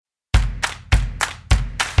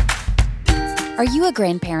Are you a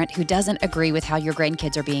grandparent who doesn't agree with how your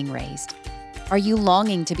grandkids are being raised? Are you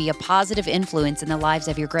longing to be a positive influence in the lives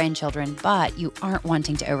of your grandchildren, but you aren't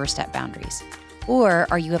wanting to overstep boundaries? Or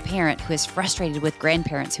are you a parent who is frustrated with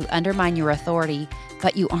grandparents who undermine your authority,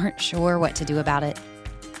 but you aren't sure what to do about it?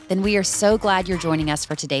 Then we are so glad you're joining us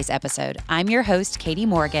for today's episode. I'm your host, Katie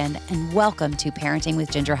Morgan, and welcome to Parenting with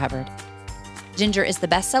Ginger Hubbard. Ginger is the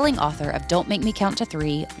best-selling author of Don't Make Me Count to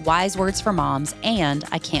 3, Wise Words for Moms, and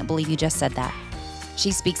I Can't Believe You Just Said That.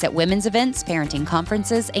 She speaks at women's events, parenting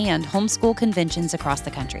conferences, and homeschool conventions across the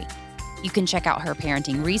country. You can check out her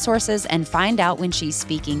parenting resources and find out when she's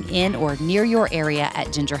speaking in or near your area at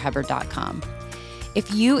gingerhubbard.com. If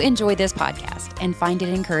you enjoy this podcast and find it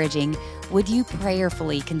encouraging, would you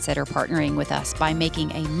prayerfully consider partnering with us by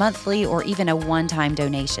making a monthly or even a one-time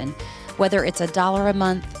donation? Whether it's $1 a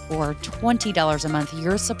month or $20 a month,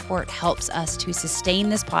 your support helps us to sustain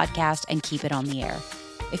this podcast and keep it on the air.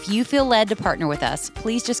 If you feel led to partner with us,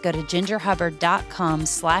 please just go to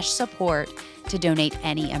gingerhubbard.com/support to donate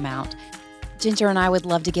any amount. Ginger and I would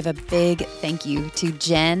love to give a big thank you to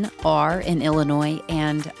Jen R. in Illinois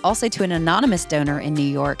and also to an anonymous donor in New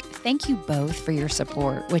York. Thank you both for your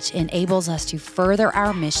support, which enables us to further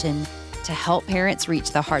our mission to help parents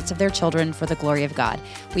reach the hearts of their children for the glory of God.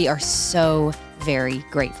 We are so very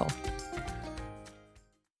grateful.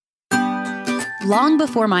 Long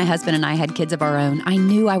before my husband and I had kids of our own, I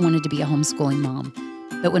knew I wanted to be a homeschooling mom.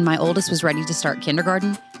 But when my oldest was ready to start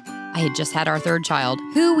kindergarten, I had just had our third child,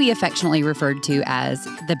 who we affectionately referred to as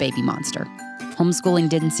the baby monster. Homeschooling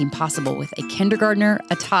didn't seem possible with a kindergartner,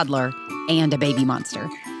 a toddler, and a baby monster.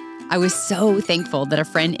 I was so thankful that a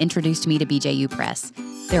friend introduced me to BJU Press.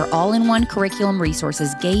 Their all-in-one curriculum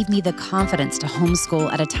resources gave me the confidence to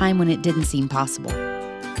homeschool at a time when it didn't seem possible.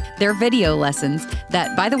 Their video lessons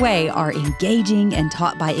that, by the way, are engaging and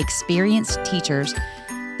taught by experienced teachers,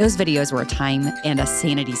 those videos were a time and a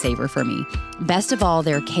sanity saver for me. Best of all,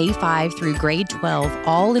 their K-5 through grade 12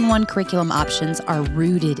 all-in-one curriculum options are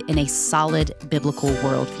rooted in a solid biblical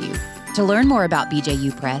worldview. To learn more about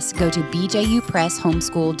BJU Press, go to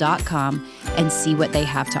bjupresshomeschool.com and see what they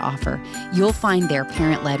have to offer. You'll find their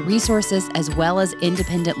parent-led resources as well as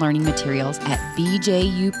independent learning materials at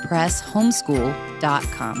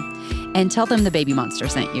bjupresshomeschool.com. And tell them the baby monster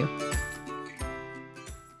sent you.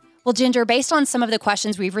 Well, Ginger, based on some of the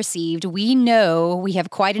questions we've received, we know we have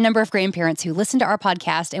quite a number of grandparents who listen to our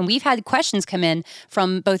podcast, and we've had questions come in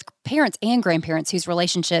from both parents and grandparents whose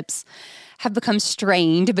relationships have become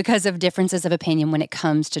strained because of differences of opinion when it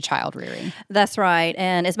comes to child rearing. That's right.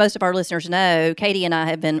 And as most of our listeners know, Katie and I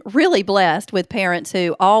have been really blessed with parents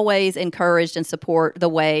who always encouraged and support the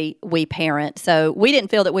way we parent. So we didn't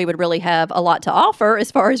feel that we would really have a lot to offer as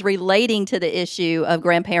far as relating to the issue of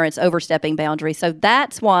grandparents overstepping boundaries. So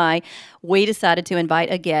that's why we decided to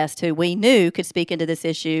invite a guest who we knew could speak into this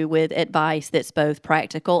issue with advice that's both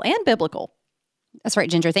practical and biblical. That's right,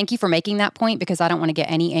 Ginger. Thank you for making that point because I don't want to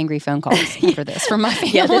get any angry phone calls for this from my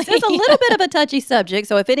family. Yeah, this is a little bit of a touchy subject.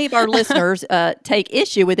 So if any of our listeners take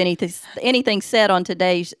issue with anything said on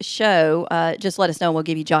today's show, just let us know and we'll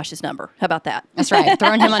give you Josh's number. How about that? That's right.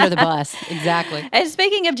 Throwing him under the bus. Exactly. And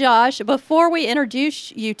speaking of Josh, before we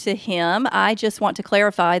introduce you to him, I just want to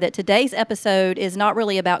clarify that today's episode is not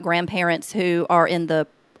really about grandparents who are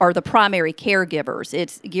the primary caregivers.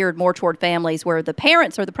 It's geared more toward families where the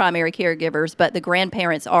parents are the primary caregivers, but the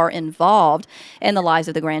grandparents are involved in the lives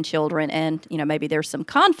of the grandchildren. And, maybe there's some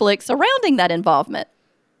conflict surrounding that involvement.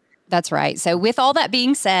 That's right. So with all that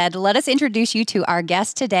being said, let us introduce you to our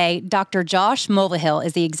guest today. Dr. Josh Mulvihill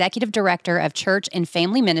is the Executive Director of Church and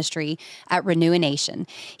Family Ministry at Renew a Nation.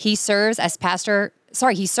 He served as pastor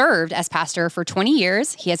for 20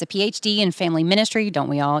 years. He has a PhD in family ministry, don't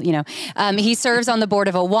we all? He serves on the board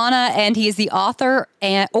of Awana, and he is the author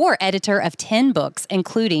or editor of 10 books,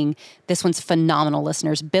 including this one's phenomenal,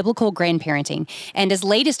 listeners, Biblical Grandparenting. And his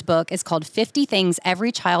latest book is called 50 Things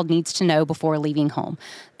Every Child Needs to Know Before Leaving Home.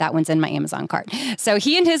 That one's in my Amazon cart. So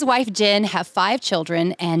he and his wife, Jen, have 5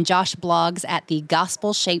 children, and Josh blogs at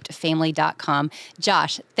thegospelshapedfamily.com.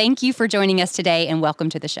 Josh, thank you for joining us today, and welcome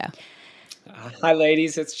to the show. Hi,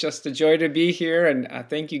 ladies. It's just a joy to be here, and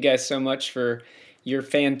thank you guys so much for your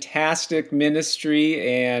fantastic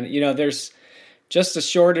ministry. And, there's just a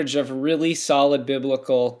shortage of really solid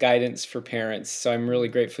biblical guidance for parents. So I'm really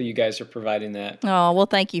grateful you guys are providing that. Oh, well,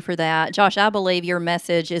 thank you for that. Josh, I believe your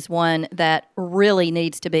message is one that really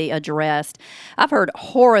needs to be addressed. I've heard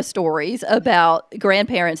horror stories about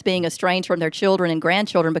grandparents being estranged from their children and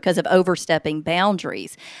grandchildren because of overstepping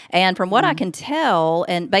boundaries. And from what I can tell,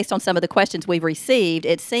 and based on some of the questions we've received,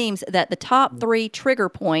 it seems that the top 3 trigger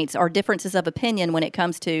points are differences of opinion when it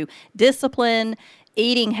comes to discipline,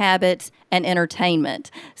 eating habits, and entertainment.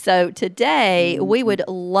 So today, we would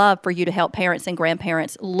love for you to help parents and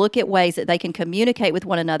grandparents look at ways that they can communicate with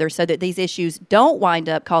one another so that these issues don't wind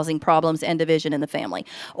up causing problems and division in the family.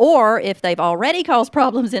 Or if they've already caused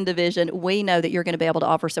problems and division, we know that you're going to be able to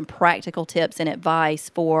offer some practical tips and advice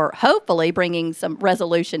for hopefully bringing some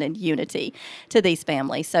resolution and unity to these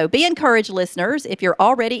families. So be encouraged, listeners. If you're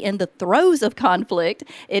already in the throes of conflict,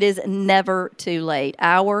 it is never too late.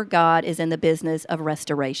 Our God is in the business of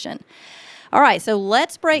restoration. All right, so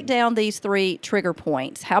let's break down these 3 trigger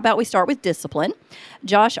points. How about we start with discipline?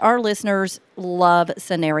 Josh, our listeners love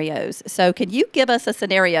scenarios. So can you give us a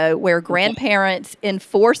scenario where grandparents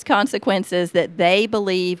enforced consequences that they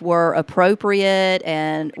believe were appropriate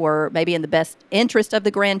and were maybe in the best interest of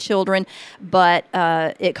the grandchildren, but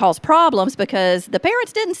it caused problems because the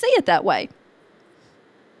parents didn't see it that way?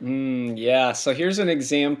 Yeah, so here's an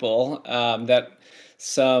example that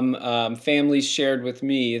some families shared with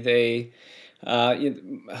me.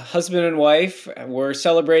 Husband and wife were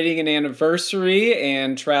celebrating an anniversary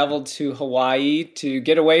and traveled to Hawaii to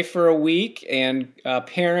get away for a week. And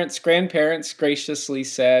grandparents graciously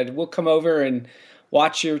said, "We'll come over and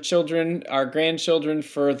watch our grandchildren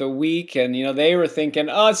for the week." And, they were thinking,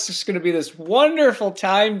 "Oh, it's just going to be this wonderful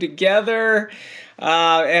time together."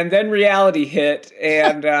 And then reality hit,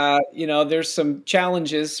 and there's some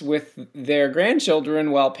challenges with their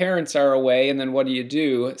grandchildren while parents are away. And then what do you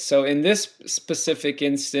do? So in this specific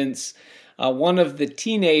instance, one of the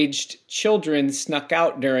teenaged children snuck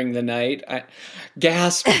out during the night.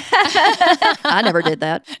 Gasp! I never did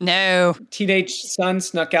that. No. Teenage son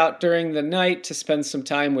snuck out during the night to spend some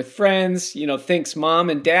time with friends. Thinks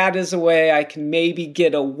mom and dad is away. I can maybe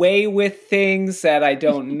get away with things that I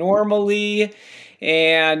don't normally.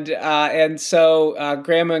 And so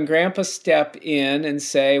grandma and grandpa step in and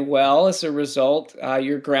say, well, as a result,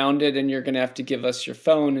 you're grounded and you're going to have to give us your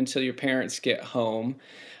phone until your parents get home.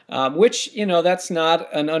 Which, that's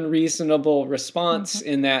not an unreasonable response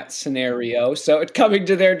in that scenario. So coming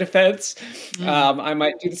to their defense, I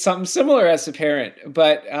might do something similar as a parent.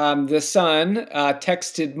 But the son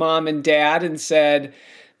texted mom and dad and said,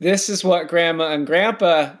 this is what grandma and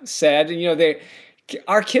grandpa said. And,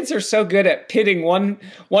 our kids are so good at pitting one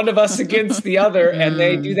of us against the other, and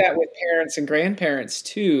they do that with parents and grandparents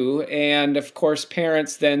too. And of course,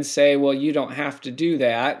 parents then say, well, you don't have to do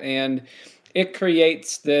that. And it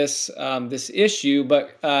creates this issue.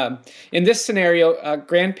 But in this scenario,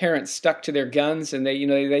 grandparents stuck to their guns, and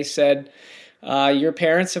they said, your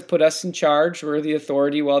parents have put us in charge. We're the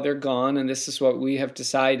authority while they're gone, and this is what we have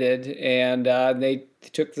decided. And they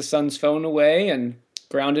took the son's phone away and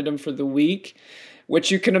grounded him for the week, which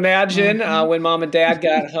you can imagine when mom and dad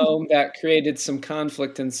got home, that created some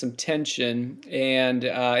conflict and some tension.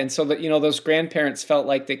 And so that, those grandparents felt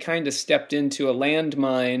like they kind of stepped into a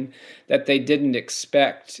landmine that they didn't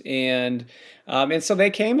expect. And so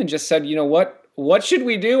they came and just said, what should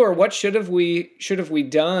we do, or what should have we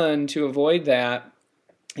done to avoid that?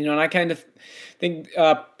 And I kind of think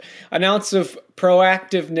an ounce of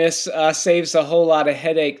proactiveness saves a whole lot of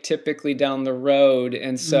headache typically down the road.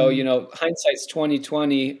 And so, hindsight's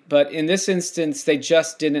 20/20. But in this instance, they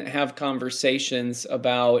just didn't have conversations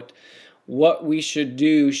about what we should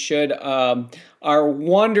do should our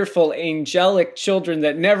wonderful angelic children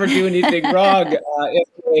that never do anything wrong,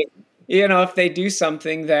 if they do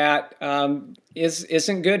something that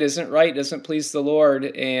isn't good, isn't right, doesn't please the Lord,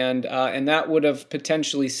 and that would have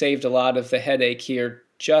potentially saved a lot of the headache here.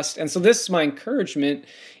 And so this is my encouragement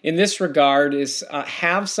in this regard is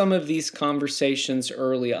have some of these conversations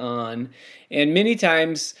early on. And many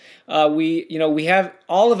times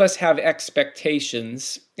all of us have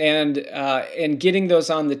expectations, and getting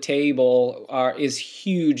those on the table is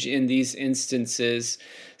huge in these instances.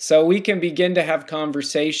 So we can begin to have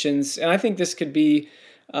conversations, and I think this could be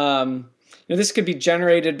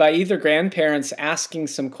generated by either grandparents asking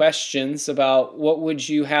some questions about what would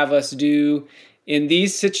you have us do in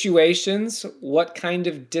these situations? What kind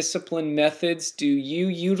of discipline methods do you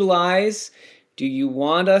utilize? Do you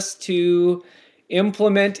want us to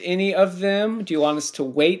implement any of them? Do you want us to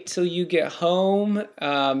wait till you get home?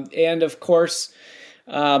 And of course,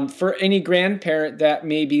 for any grandparent that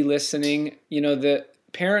may be listening, the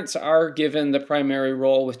parents are given the primary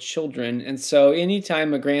role with children. And so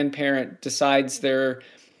anytime a grandparent decides they're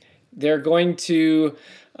going to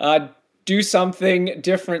do something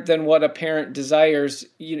different than what a parent desires,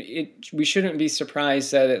 we shouldn't be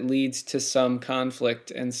surprised that it leads to some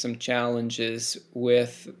conflict and some challenges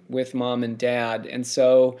with mom and dad. And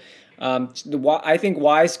so I think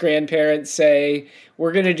wise grandparents say,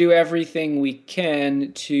 we're going to do everything we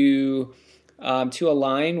can to to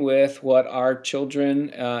align with what our children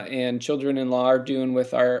and children-in-law are doing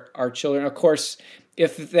with our children. Of course,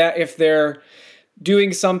 if they're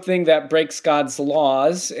doing something that breaks God's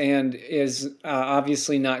laws and is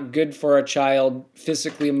obviously not good for a child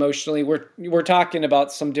physically, emotionally, we're talking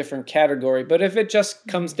about some different category. But if it just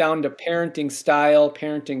comes down to parenting style,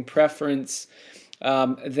 parenting preference,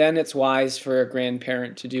 then it's wise for a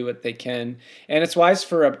grandparent to do what they can, and it's wise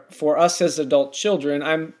for us as adult children.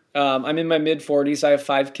 I'm in my mid-40s. I have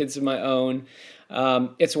 5 kids of my own.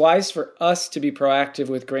 It's wise for us to be proactive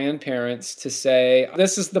with grandparents to say,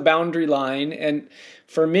 this is the boundary line. And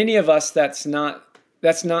for many of us, that's not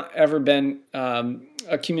ever been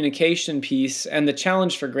a communication piece. And the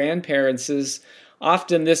challenge for grandparents is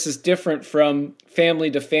often this is different from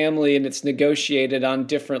family to family, and it's negotiated on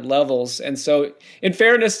different levels. And so in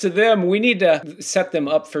fairness to them, we need to set them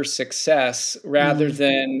up for success rather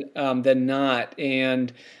than not.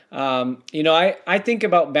 And I think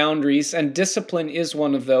about boundaries, and discipline is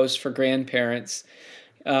one of those for grandparents.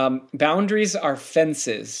 Boundaries are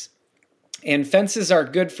fences, and fences are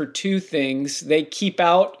good for 2 things. They keep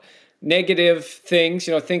out negative things.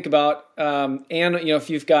 Think about, if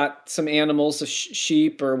you've got some animals,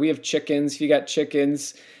 sheep, or we have chickens, if you got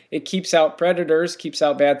chickens, it keeps out predators, keeps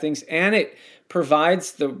out bad things, and it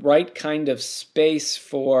provides the right kind of space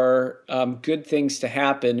for good things to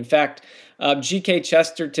happen. In fact, G.K.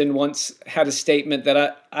 Chesterton once had a statement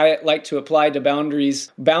that I like to apply to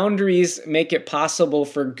boundaries. Boundaries make it possible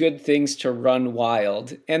for good things to run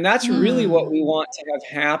wild. And that's really what we want to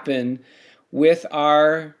have happen with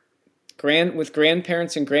with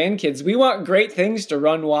grandparents and grandkids. We want great things to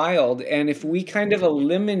run wild. And if we kind of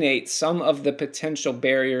eliminate some of the potential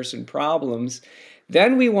barriers and problems,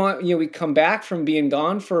 then we come back from being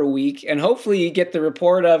gone for a week, and hopefully you get the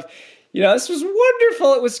report of, this was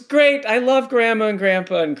wonderful. It was great. I love Grandma and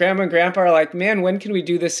Grandpa. And Grandma and Grandpa are like, man, when can we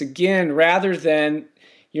do this again? Rather than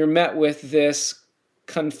you're met with this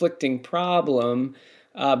conflicting problem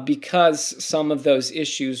because some of those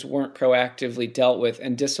issues weren't proactively dealt with,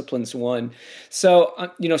 and discipline's one.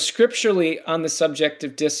 So, scripturally on the subject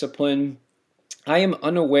of discipline, I am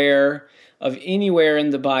unaware of anywhere in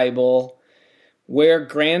the Bible where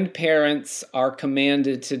grandparents are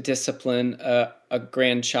commanded to discipline a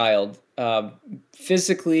grandchild,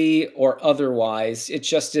 physically or otherwise. It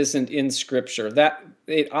just isn't in Scripture. That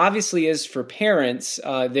it obviously is for parents.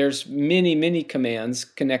 There's many, many commands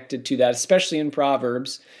connected to that, especially in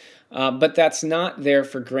Proverbs, but that's not there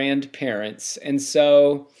for grandparents. And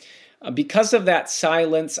so because of that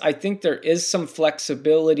silence, I think there is some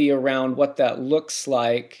flexibility around what that looks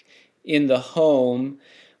like in the home.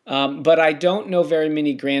 But I don't know very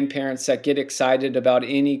many grandparents that get excited about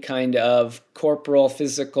any kind of corporal,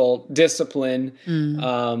 physical discipline.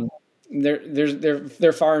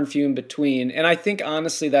 They're far and few in between. And I think,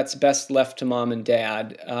 honestly, that's best left to mom and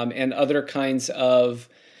dad. And other kinds of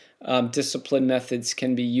discipline methods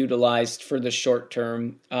can be utilized for the short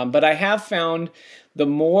term. But I have found the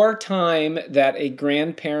more time that a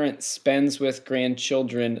grandparent spends with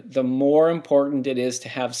grandchildren, the more important it is to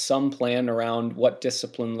have some plan around what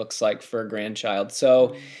discipline looks like for a grandchild.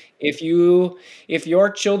 So if your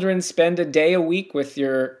children spend a day a week with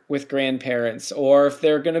grandparents, or if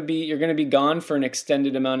you're going to be gone for an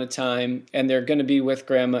extended amount of time and they're going to be with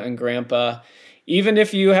grandma and grandpa, even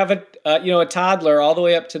if you have a toddler all the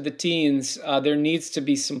way up to the teens, there needs to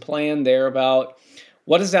be some plan there about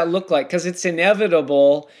what does that look like? Because it's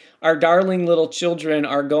inevitable. Our darling little children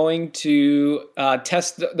are going to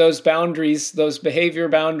test those boundaries, those behavior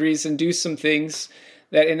boundaries, and do some things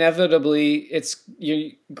that inevitably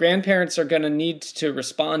grandparents are going to need to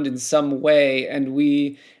respond in some way, and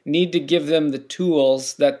we need to give them the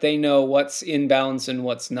tools that they know what's in bounds and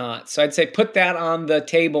what's not. So I'd say put that on the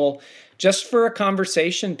table just for a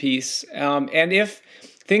conversation piece. And if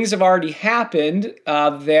things have already happened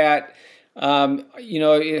that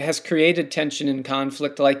it has created tension and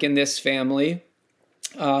conflict, like in this family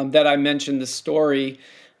that I mentioned the story,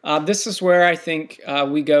 this is where I think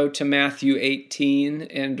we go to Matthew 18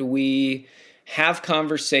 and we have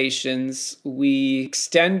conversations, we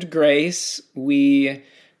extend grace, we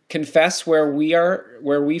confess where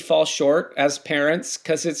we fall short as parents,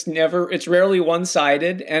 because it's rarely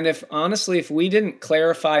one-sided. And if we didn't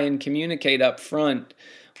clarify and communicate up front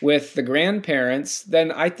with the grandparents,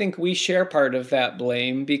 then I think we share part of that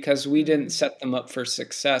blame because we didn't set them up for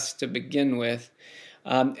success to begin with.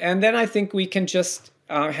 And then I think we can just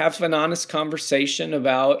have an honest conversation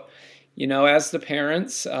about, as the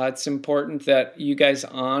parents, it's important that you guys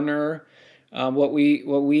honor what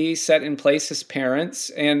we set in place as parents.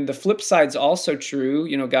 And the flip side's also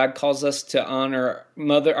true. God calls us to honor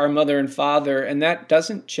our mother and father, and that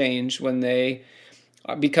doesn't change when they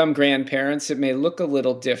become grandparents. It may look a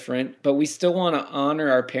little different, but we still want to honor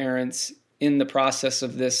our parents in the process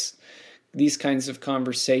of these kinds of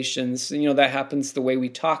conversations. That happens the way we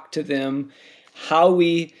talk to them, how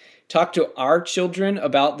we talk to our children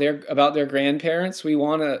about their grandparents. We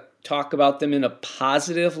want to talk about them in a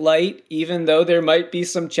positive light, even though there might be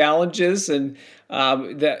some challenges, and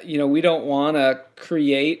that we don't want to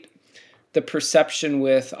create the perception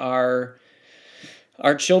with our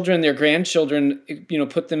children, their grandchildren,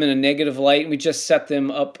 put them in a negative light, and we just set them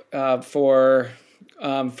up for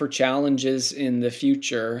challenges in the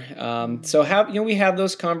future. So we have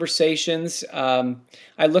those conversations. I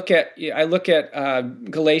look at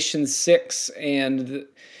Galatians 6, and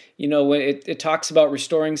when it talks about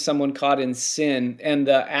restoring someone caught in sin, and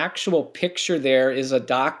the actual picture there is a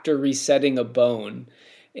doctor resetting a bone.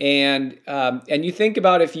 And you think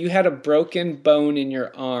about, if you had a broken bone in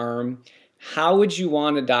your arm, how would you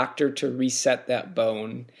want a doctor to reset that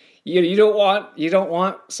bone? You don't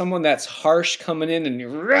want someone that's harsh coming in and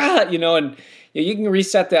and you can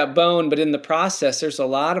reset that bone, but in the process there's a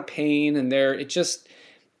lot of pain, and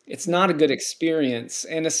it's not a good experience.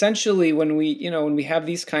 And essentially, when we have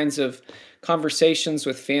these kinds of conversations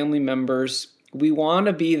with family members, we want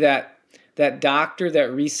to be that doctor that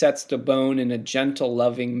resets the bone in a gentle,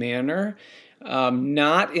 loving manner,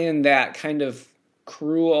 not in that kind of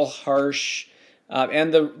cruel, harsh.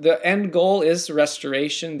 And the end goal is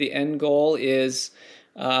restoration. The end goal is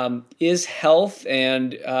health,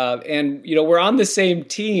 and we're on the same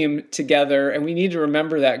team together, and we need to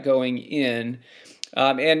remember that going in.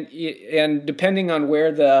 And depending on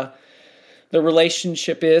where the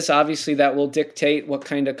relationship is, obviously that will dictate what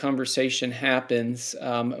kind of conversation happens.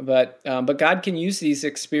 But God can use these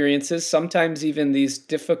experiences, sometimes even these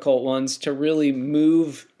difficult ones, to really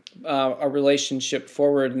move a relationship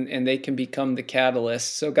forward, and they can become the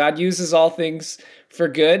catalyst. So God uses all things for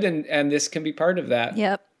good, and this can be part of that.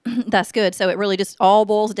 Yep. That's good. So it really just all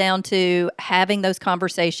boils down to having those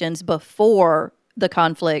conversations before the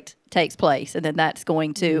conflict takes place, and then that's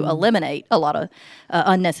going to eliminate a lot of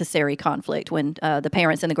unnecessary conflict when the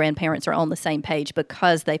parents and the grandparents are on the same page,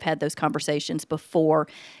 because they've had those conversations before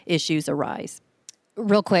issues arise.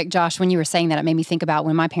 Real quick, Josh, when you were saying that, it made me think about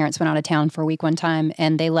when my parents went out of town for a week one time,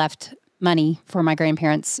 and they left money for my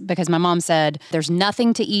grandparents because my mom said, there's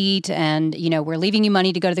nothing to eat, and, we're leaving you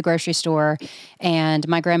money to go to the grocery store. And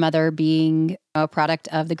my grandmother, being a product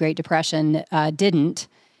of the Great Depression, didn't.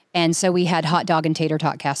 And so we had hot dog and tater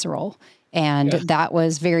tot casserole. And that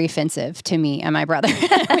was very offensive to me and my brother.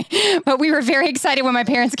 But we were very excited when my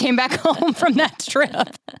parents came back home from that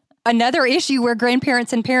trip. Another issue where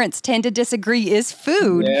grandparents and parents tend to disagree is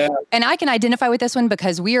food. Yeah. And I can identify with this one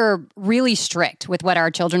because we are really strict with what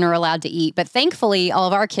our children are allowed to eat. But thankfully, all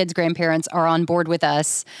of our kids' grandparents are on board with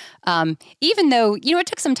us, even though, it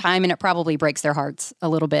took some time, and it probably breaks their hearts a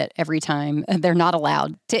little bit every time they're not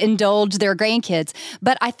allowed to indulge their grandkids.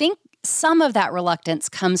 But I think some of that reluctance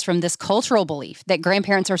comes from this cultural belief that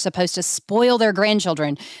grandparents are supposed to spoil their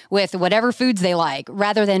grandchildren with whatever foods they like,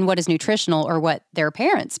 rather than what is nutritional or what their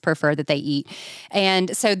parents prefer that they eat.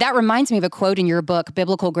 And so that reminds me of a quote in your book,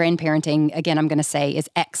 Biblical Grandparenting. Again, I'm going to say is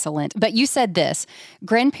excellent. But you said this: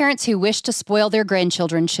 grandparents who wish to spoil their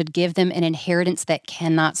grandchildren should give them an inheritance that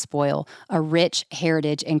cannot spoil, a rich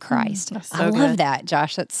heritage in Christ. I love that,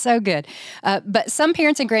 Josh. That's so good. But some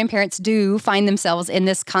parents and grandparents do find themselves in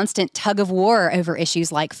this constant tug of war over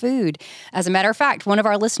issues like food. As a matter of fact, one of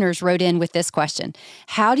our listeners wrote in with this question: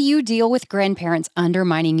 how do you deal with grandparents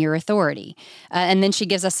undermining your authority? And then she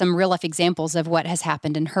gives us some real-life examples of what has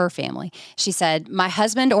happened in her family. She said, my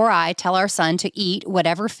husband or I tell our son to eat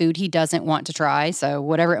whatever food he doesn't want to try, so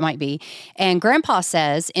whatever it might be. And Grandpa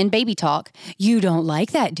says in baby talk, you don't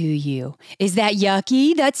like that, do you? Is that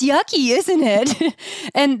yucky? That's yucky, isn't it?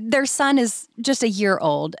 And their son is just a year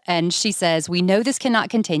old. And she says, we know this cannot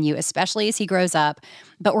continue, especially as he grows up,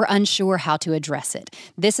 but we're unsure how to address it.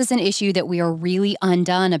 This is an issue that we are really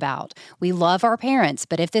undone about. We love our parents,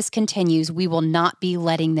 but if this continues, we will not be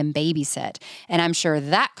letting them babysit. And I'm sure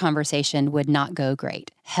that conversation would not go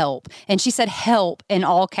great. Help. And she said help in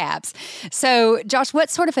all caps. So, Josh,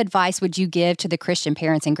 what sort of advice would you give to the Christian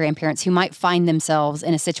parents and grandparents who might find themselves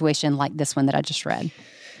in a situation like this one that I just read?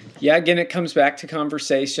 Yeah, again, it comes back to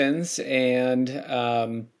conversations and,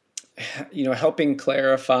 helping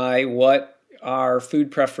clarify what our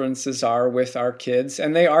food preferences are with our kids.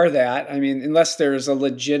 And they are that. I mean, unless there's a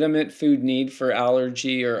legitimate food need for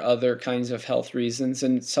allergy or other kinds of health reasons,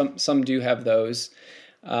 and some do have those.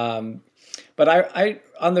 But I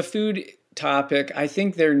on the food topic, I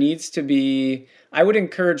think there needs to be, I would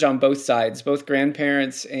encourage on both sides, both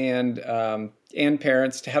grandparents and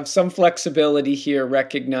parents, to have some flexibility here,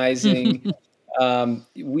 recognizing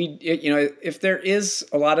if there is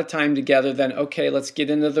a lot of time together, then okay, let's get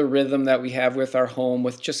into the rhythm that we have with our home,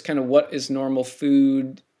 with just kind of what is normal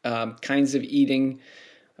food, kinds of eating,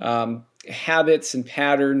 habits and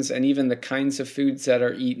patterns, and even the kinds of foods that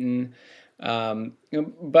are eaten.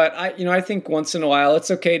 But I think once in a while it's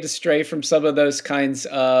okay to stray from some of those kinds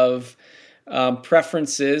of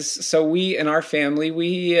preferences. So we, in our family,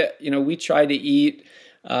 we try to eat,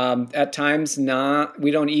 at times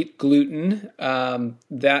we don't eat gluten.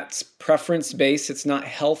 That's preference based. It's not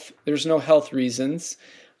health. There's no health reasons.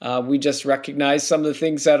 We just recognize some of the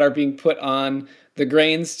things that are being put on the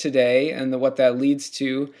grains today and what that leads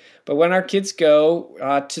to. But when our kids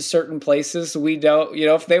go to certain places, we don't,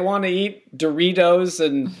 if they want to eat Doritos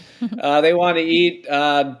and they want to eat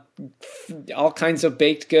all kinds of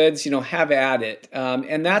baked goods, have at it.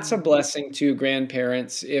 And that's a blessing to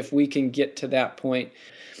grandparents if we can get to that point.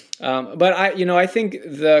 But I think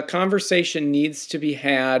the conversation needs to be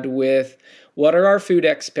had with, what are our food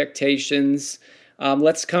expectations?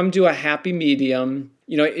 Let's come to a happy medium.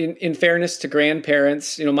 In fairness to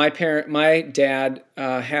grandparents, my dad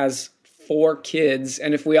has 4 kids,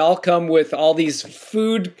 and if we all come with all these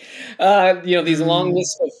food, these long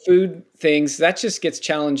lists of food things, that just gets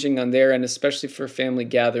challenging on their end, especially for family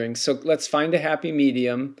gatherings. So let's find a happy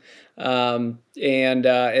medium, and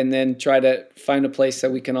then try to find a place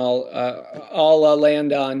that we can all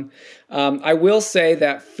land on. I will say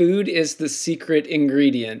that food is the secret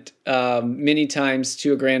ingredient many times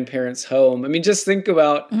to a grandparent's home. I mean, just think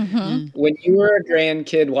about when you were a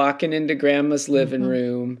grandkid walking into grandma's living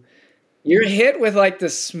room, you're hit with like the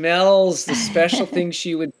smells, the special things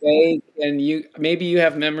she would bake, and maybe you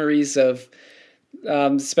have memories of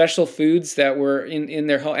special foods that were in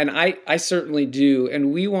their home, and I certainly do,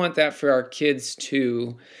 and we want that for our kids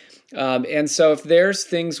too. And so if there's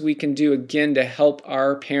things we can do, again, to help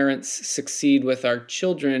our parents succeed with our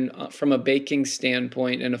children from a baking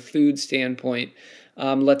standpoint and a food standpoint,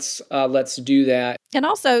 let's do that. And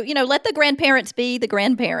also, let the grandparents be the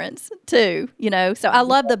grandparents too, So I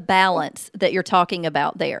love the balance that you're talking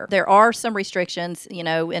about there. There are some restrictions,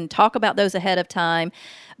 and talk about those ahead of time,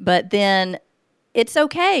 but then it's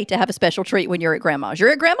okay to have a special treat when you're at grandma's. You're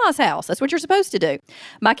at grandma's house. That's what you're supposed to do.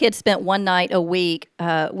 My kids spent one night a week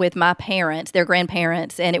with my parents, their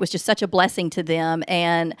grandparents, and it was just such a blessing to them.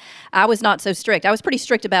 And I was not so strict. I was pretty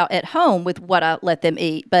strict about at home with what I let them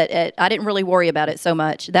eat, but I didn't really worry about it so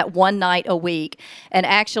much. That one night a week, and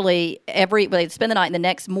actually they'd spend the night, and the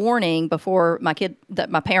next morning before my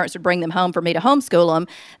parents would bring them home for me to homeschool them,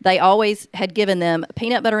 they always had given them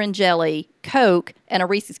peanut butter and jelly, Coke, and a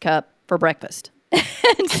Reese's cup for breakfast.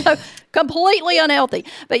 And so completely unhealthy.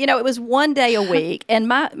 But, it was one day a week. And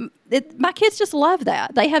my kids just love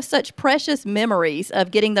that. They have such precious memories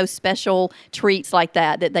of getting those special treats like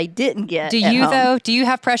that they didn't get. Do you, though? Do you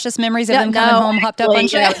have precious memories of them coming home hopped up on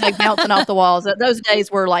shit? Like bouncing off the walls. Those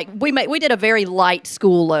days were like, we did a very light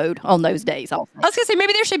school load on those days. Also. I was going to say,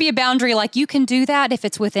 maybe there should be a boundary. Like, you can do that if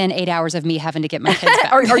it's within 8 hours of me having to get my kids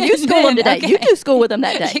back. or you school them today. Okay. You do school with them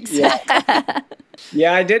that day. Exactly.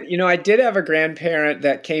 Yeah, I did. I did have a grandparent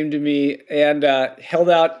that came to me and held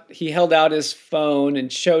out his phone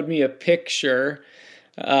and showed me a picture.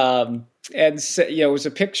 And it was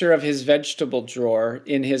a picture of his vegetable drawer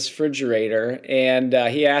in his refrigerator. And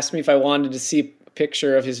he asked me if I wanted to see a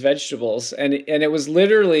picture of his vegetables. And it was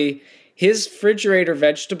literally, his refrigerator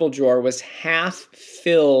vegetable drawer was half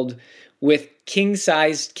filled with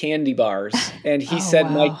king-sized candy bars. And he said,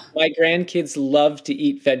 wow. my grandkids love to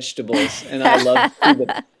eat vegetables, and I love to eat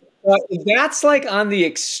them. That's like on the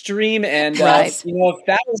extreme end right. of, if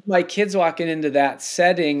that was my kids walking into that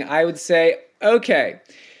setting, I would say, okay,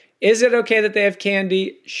 is it okay that they have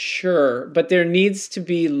candy? Sure. But there needs to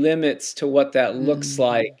be limits to what that looks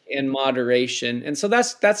like in moderation. And so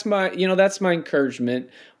that's my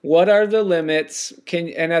encouragement. What are the limits?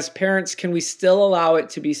 And as parents, can we still allow it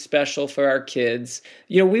to be special for our kids?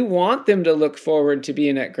 We want them to look forward to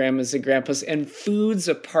being at grandma's and grandpa's, and food's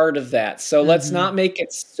a part of that. So let's not make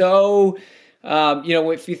it so,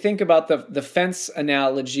 if you think about the fence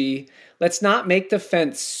analogy, let's not make the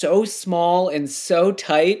fence so small and so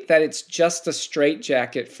tight that it's just a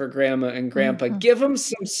straitjacket for grandma and grandpa. Give them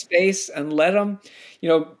some space and let them,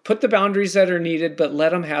 put the boundaries that are needed, but let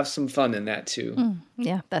them have some fun in that too.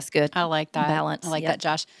 Yeah, that's good. I like that. Balance. I like that,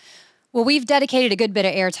 Josh. Well, we've dedicated a good bit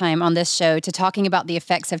of airtime on this show to talking about the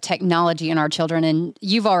effects of technology on our children, and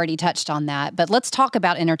you've already touched on that. But let's talk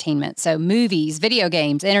about entertainment. So movies, video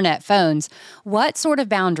games, internet, phones. What sort of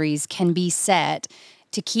boundaries can be set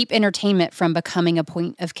to keep entertainment from becoming a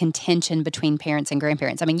point of contention between parents and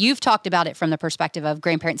grandparents? I mean, you've talked about it from the perspective of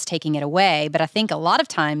grandparents taking it away, but I think a lot of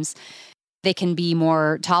times they can be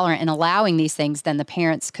more tolerant in allowing these things than the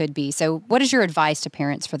parents could be. So what is your advice to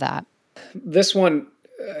parents for that? This one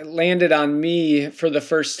landed on me for the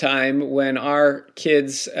first time when our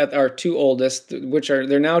kids, our two oldest,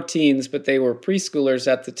 they're now teens, but they were preschoolers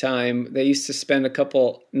at the time. They used to spend a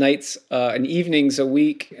couple nights and evenings a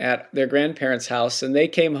week at their grandparents' house, and they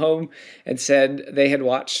came home and said they had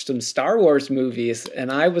watched some Star Wars movies,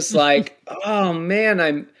 and I was like, "Oh man,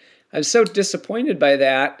 I'm so disappointed by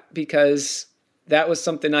that," because that was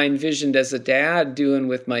something I envisioned as a dad doing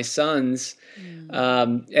with my sons.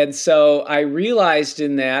 And so I realized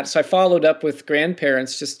in that, so I followed up with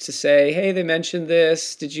grandparents just to say, "Hey, they mentioned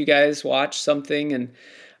this. Did you guys watch something?" And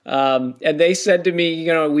they said to me,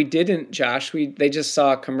 "We didn't, Josh. They just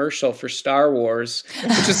saw a commercial for Star Wars,"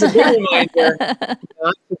 which is a good reminder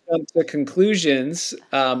not to jump to conclusions.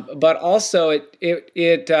 But also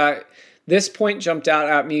this point jumped out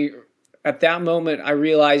at me. At that moment, I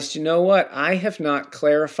realized, you know what? I have not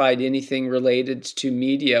clarified anything related to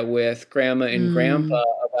media with Grandma and Grandpa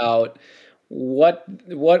about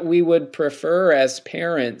what we would prefer as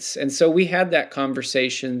parents. And so we had that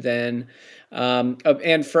conversation then.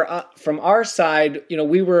 And from our side,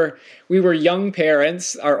 we were young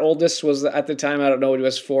parents. Our oldest was at the time, I don't know, it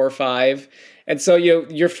was 4 or 5. And so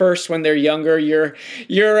you're first when they're younger, you're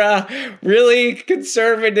really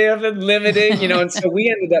conservative and limiting, and so we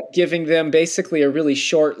ended up giving them basically a really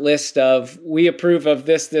short list of, we approve of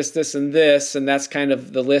this, this, this, and this, and that's kind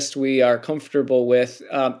of the list we are comfortable with.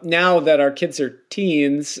 Now that our kids are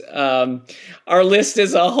teens, our list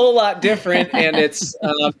is a whole lot different, and it's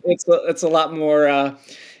a lot more,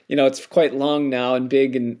 it's quite long now and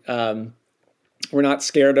big, and we're not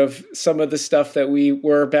scared of some of the stuff that we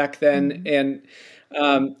were back then.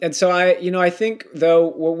 And so I think though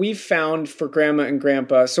what we've found for Grandma and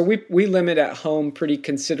Grandpa, so we limit at home pretty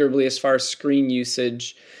considerably as far as screen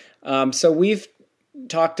usage. So we've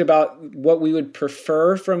talked about what we would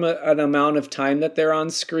prefer from an amount of time that they're on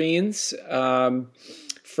screens. They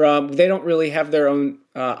don't really have their own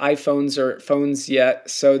iPhones or phones yet,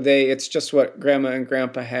 so it's just what Grandma and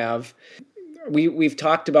Grandpa have. We've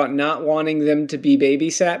talked about not wanting them to be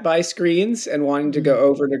babysat by screens and wanting to go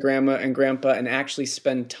over to Grandma and Grandpa and actually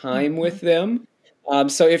spend time with them.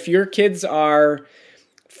 So if your kids are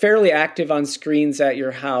fairly active on screens at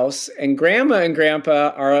your house and Grandma and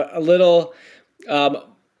Grandpa are a little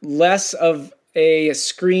less of a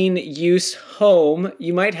screen use home,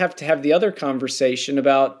 you might have to have the other conversation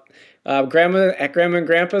about Grandma and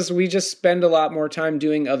Grandpa's, we just spend a lot more time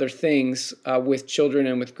doing other things with children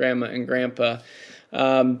and with Grandma and Grandpa.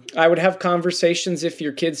 I would have conversations if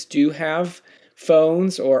your kids do have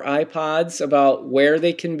phones or iPods about where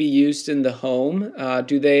they can be used in the home. Are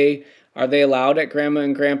they allowed at Grandma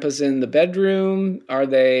and Grandpa's in the bedroom? Are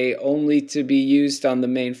they only to be used on the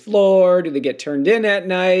main floor? Do they get turned in at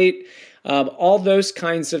night? All those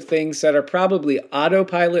kinds of things that are probably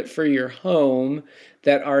autopilot for your home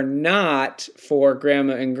that are not for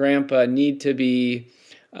Grandma and Grandpa need to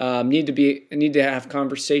have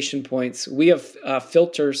conversation points. We have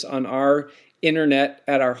filters on our internet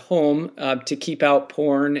at our home to keep out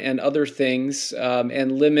porn and other things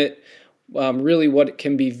and limit really what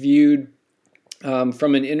can be viewed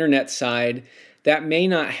from an internet side. That may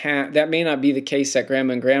not be the case at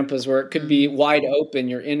Grandma and Grandpa's, where it could be wide open,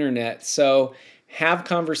 your internet. So have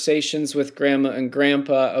conversations with Grandma and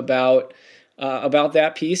Grandpa about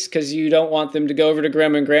that piece, because you don't want them to go over to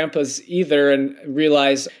Grandma and Grandpa's either and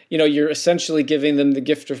realize, you're essentially giving them the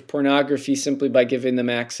gift of pornography simply by giving them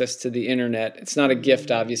access to the internet. It's not a gift,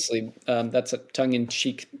 obviously. That's a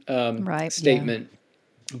tongue-in-cheek statement.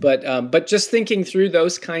 Yeah. But just thinking through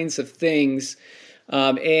those kinds of things,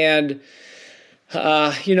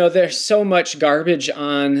 there's so much garbage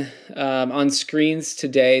on screens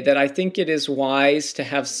today that I think it is wise to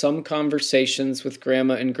have some conversations with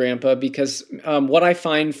Grandma and Grandpa, because what I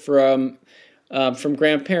find from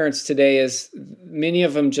grandparents today is many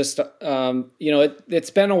of them just, it's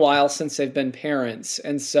been a while since they've been parents.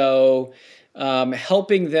 And so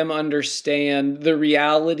helping them understand the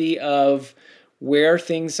reality of where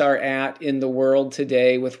things are at in the world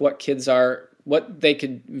today with what they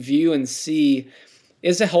could view and see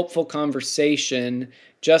is a helpful conversation,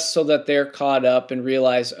 just so that they're caught up and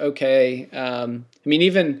realize, okay,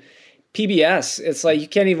 even PBS. It's like you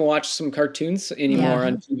can't even watch some cartoons anymore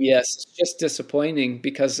on PBS. It's just disappointing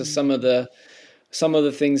because of some of the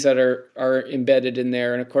things that are embedded in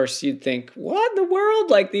there. And of course, you'd think, what in the world?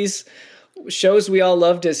 Like these shows we all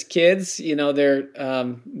loved as kids, they're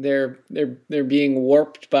being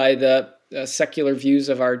warped by the secular views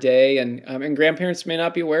of our day, and grandparents may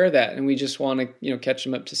not be aware of that, and we just want to catch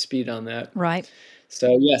them up to speed on that. Right.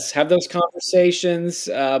 So yes, have those conversations.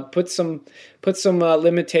 Put some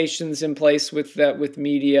limitations in place with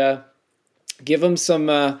media. Give them some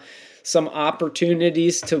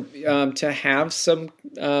opportunities to have some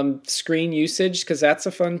screen usage, because that's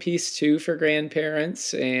a fun piece too for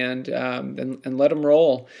grandparents, and let them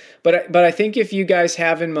roll. But I think if you guys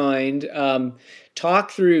have in mind,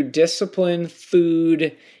 talk through discipline,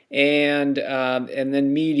 food, and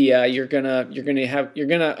then media, you're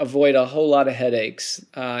gonna avoid a whole lot of headaches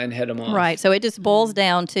and head them off. Right. So it just boils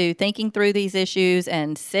down to thinking through these issues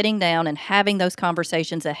and sitting down and having those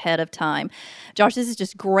conversations ahead of time. Josh, this is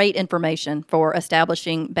just great information for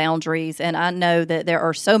establishing boundaries, and I know that there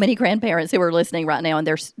are so many grandparents who are listening right now,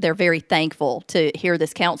 and they're very thankful to hear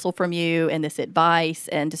this counsel from you and this advice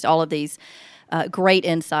and just all of these great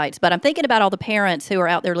insights. But I'm thinking about all the parents who are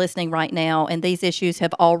out there listening right now, and these issues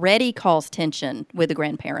have already caused tension with the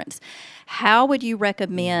grandparents. How would you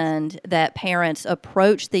recommend that parents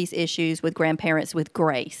approach these issues with grandparents with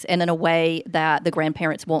grace and in a way that the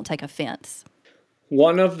grandparents won't take offense?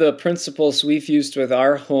 One of the principles we've used with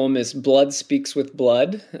our home is blood speaks with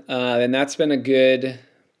blood, and that's been a good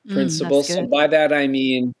principle. So by that I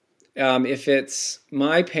mean, if it's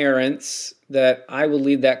my parents, that I will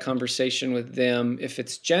lead that conversation with them. If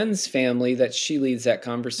it's Jen's family, that she leads that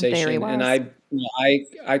conversation, and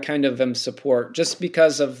I kind of am support, just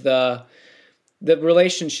because of the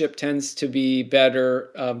relationship tends to be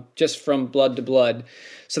better just from blood to blood.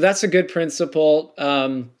 So that's a good principle.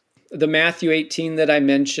 The Matthew 18 that I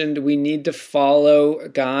mentioned, we need to follow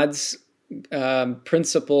God's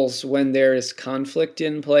principles when there is conflict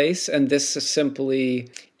in place, and this is simply,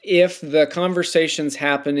 if the conversation's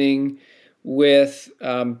happening with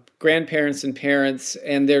grandparents and parents,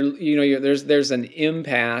 and there's an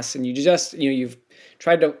impasse, and you've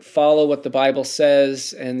tried to follow what the Bible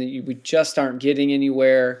says, and we just aren't getting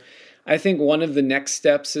anywhere. I think one of the next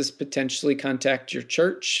steps is potentially contact your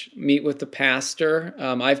church, meet with the pastor.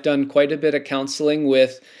 I've done quite a bit of counseling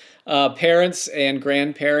with parents and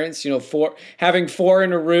grandparents. Having four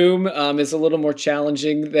in a room is a little more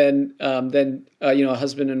challenging than a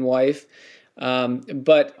husband and wife.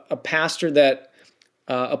 But a pastor that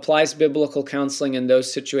applies biblical counseling in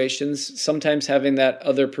those situations, sometimes having that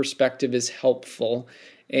other perspective is helpful,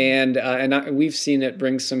 and we've seen it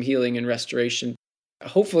bring some healing and restoration.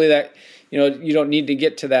 Hopefully that you don't need to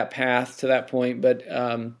get to that path, to that point, but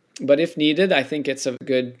if needed, I think it's a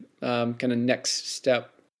good kind of next step.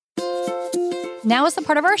 Now is the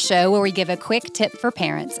part of our show where we give a quick tip for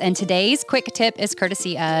parents, and today's quick tip is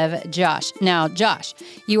courtesy of Josh. Now, Josh,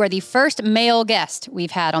 you are the first male guest we've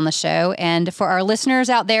had on the show, and for our listeners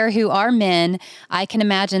out there who are men, I can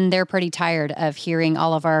imagine they're pretty tired of hearing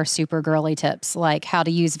all of our super girly tips, like how to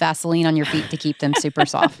use Vaseline on your feet to keep them super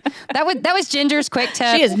soft. That was Ginger's quick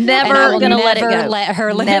tip. She is never going to let it go. Let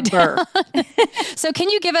her never. So can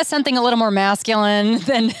you give us something a little more masculine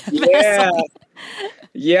than Vaseline?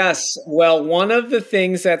 Yes. Well, one of the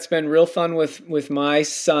things that's been real fun with my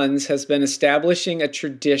sons has been establishing a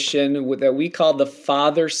tradition that we call the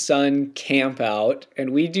father-son campout. And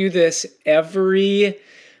we do this every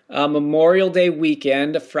Memorial Day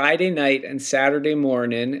weekend, a Friday night and Saturday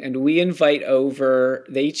morning. And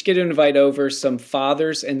they each get to invite over some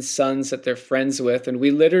fathers and sons that they're friends with. And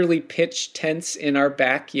we literally pitch tents in our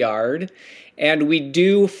backyard. And we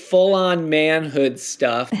do full-on manhood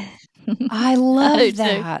stuff. I love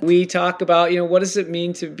that. We talk about, what does it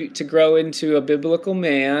mean to grow into a biblical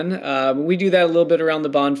man? We do that a little bit around the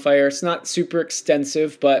bonfire. It's not super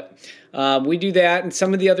extensive, but we do that. And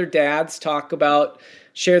some of the other dads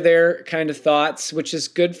share their kind of thoughts, which is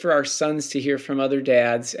good for our sons to hear from other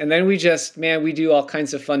dads. And then we do all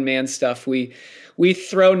kinds of fun man stuff. We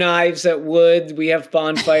throw knives at wood. We have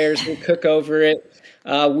bonfires. We cook over it.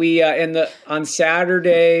 On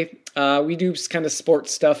Saturday, we do kind of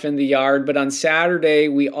sports stuff in the yard, but on Saturday,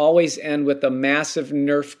 we always end with a massive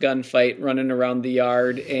Nerf gunfight running around the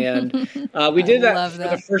yard. And we did that for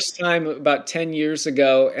the first time about 10 years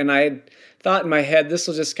ago. And I thought in my head, this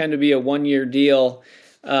will just kind of be a one-year deal.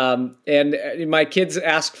 And my kids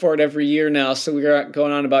ask for it every year now, so we're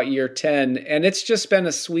going on about year 10. And it's just been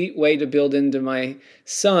a sweet way to build into my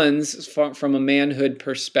sons from a manhood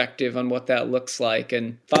perspective on what that looks like.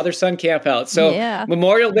 And father-son camp out. So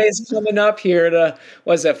Memorial Day is coming up here.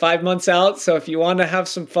 Was it 5 months out? So if you want to have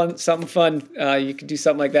something fun, you can do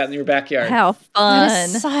something like that in your backyard. How fun. That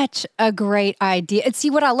is such a great idea. And see,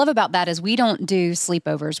 what I love about that is we don't do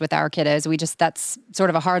sleepovers with our kiddos. That's sort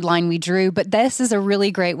of a hard line we drew, but this is a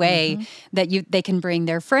really great way that they can bring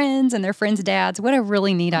their friends and their friends' dads. What a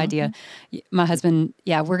really neat idea. My husband,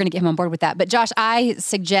 we're going to get him on board with that. But Josh, I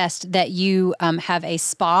suggest that you have a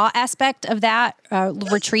spa aspect of that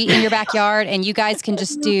retreat in your backyard, and you guys can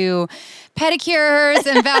just do pedicures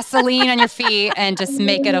and Vaseline on your feet and just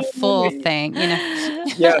make it a full thing,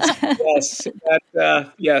 Yes.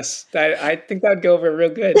 Yes. I think that'd go over real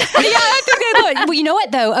good. I think it would. Well, you know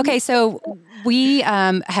what though? Okay, so we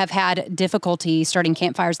have had difficulty starting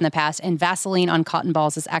campfires in the past, and Vaseline on cotton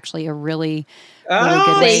balls is actually a really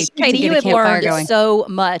good way Katie, to you get a have campfire learned going. so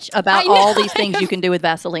much about all these things you can do with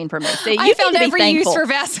Vaseline from me. See, I you found need to be every thankful use for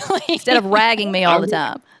Vaseline instead of ragging me all the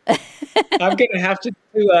time. I'm going to have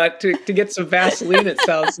to get some Vaseline, it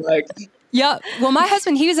sounds like. Yeah. Well, my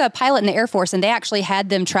husband, he was a pilot in the Air Force, and they actually had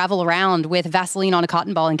them travel around with Vaseline on a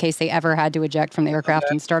cotton ball in case they ever had to eject from the aircraft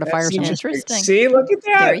and start a fire somewhere. Interesting. See, look at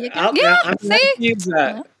that. There you go. I'm going to use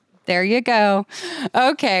that. There you go.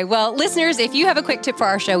 Okay. Well, listeners, if you have a quick tip for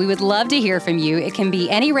our show, we would love to hear from you. It can be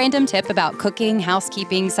any random tip about cooking,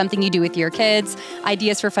 housekeeping, something you do with your kids,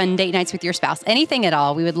 ideas for fun date nights with your spouse, anything at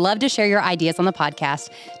all. We would love to share your ideas on the podcast.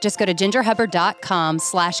 Just go to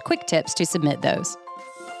gingerhubbard.com/quick tips to submit those.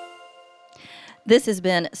 This has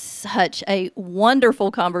been such a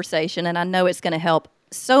wonderful conversation, and I know it's going to help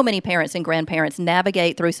so many parents and grandparents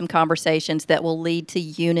navigate through some conversations that will lead to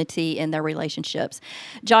unity in their relationships.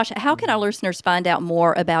 Josh, how can our listeners find out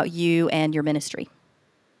more about you and your ministry?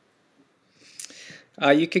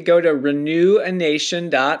 You could go to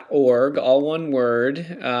renewanation.org, all one word,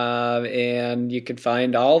 and you could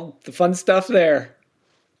find all the fun stuff there.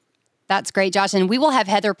 That's great, Josh. And we will have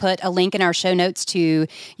Heather put a link in our show notes to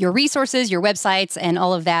your resources, your websites, and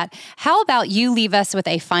all of that. How about you leave us with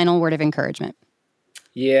a final word of encouragement?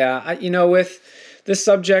 Yeah, with the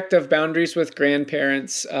subject of boundaries with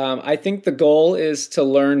grandparents, I think the goal is to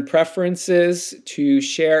learn preferences, to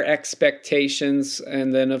share expectations,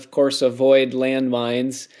 and then, of course, avoid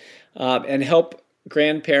landmines, and help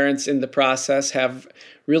grandparents in the process have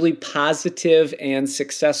really positive and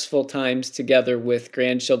successful times together with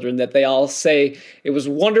grandchildren that they all say it was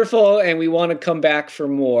wonderful and we want to come back for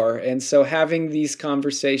more. And so having these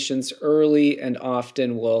conversations early and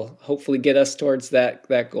often will hopefully get us towards that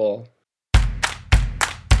goal.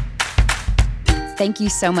 Thank you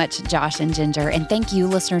so much, Josh and Ginger, and thank you,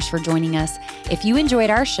 listeners, for joining us. If you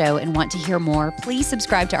enjoyed our show and want to hear more, please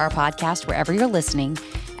subscribe to our podcast wherever you're listening.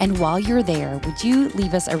 And while you're there, would you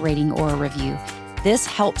leave us a rating or a review? This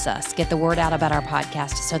helps us get the word out about our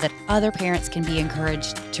podcast so that other parents can be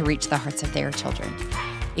encouraged to reach the hearts of their children.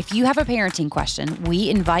 If you have a parenting question,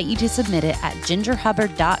 we invite you to submit it at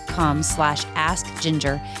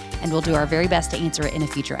gingerhubbard.com/askginger, and we'll do our very best to answer it in a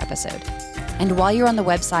future episode. And while you're on the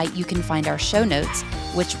website, you can find our show notes,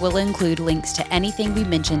 which will include links to anything we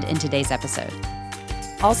mentioned in today's episode.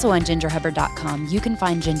 Also on gingerhubbard.com, you can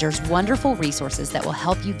find Ginger's wonderful resources that will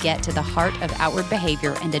help you get to the heart of outward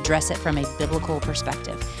behavior and address it from a biblical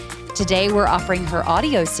perspective. Today, we're offering her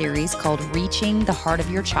audio series called Reaching the Heart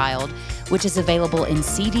of Your Child, which is available in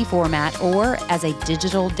CD format or as a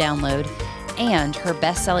digital download, and her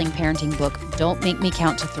best-selling parenting book, Don't Make Me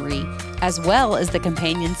Count to 3, as well as the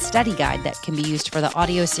companion study guide that can be used for the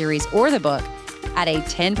audio series or the book at a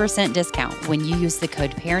 10% discount when you use the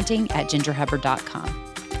code parenting at gingerhubbard.com.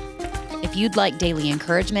 If you'd like daily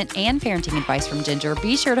encouragement and parenting advice from Ginger,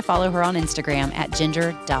 be sure to follow her on Instagram at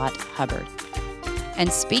ginger.hubbard.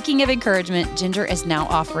 And speaking of encouragement, Ginger is now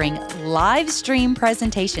offering live stream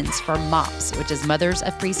presentations for MOPS, which is Mothers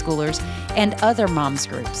of Preschoolers, and other moms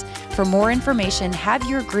groups. For more information, have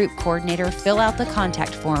your group coordinator fill out the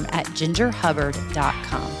contact form at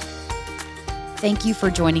gingerhubbard.com. Thank you for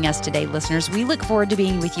joining us today, listeners. We look forward to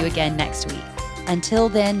being with you again next week. Until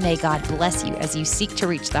then, may God bless you as you seek to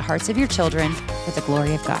reach the hearts of your children for the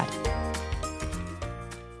glory of God.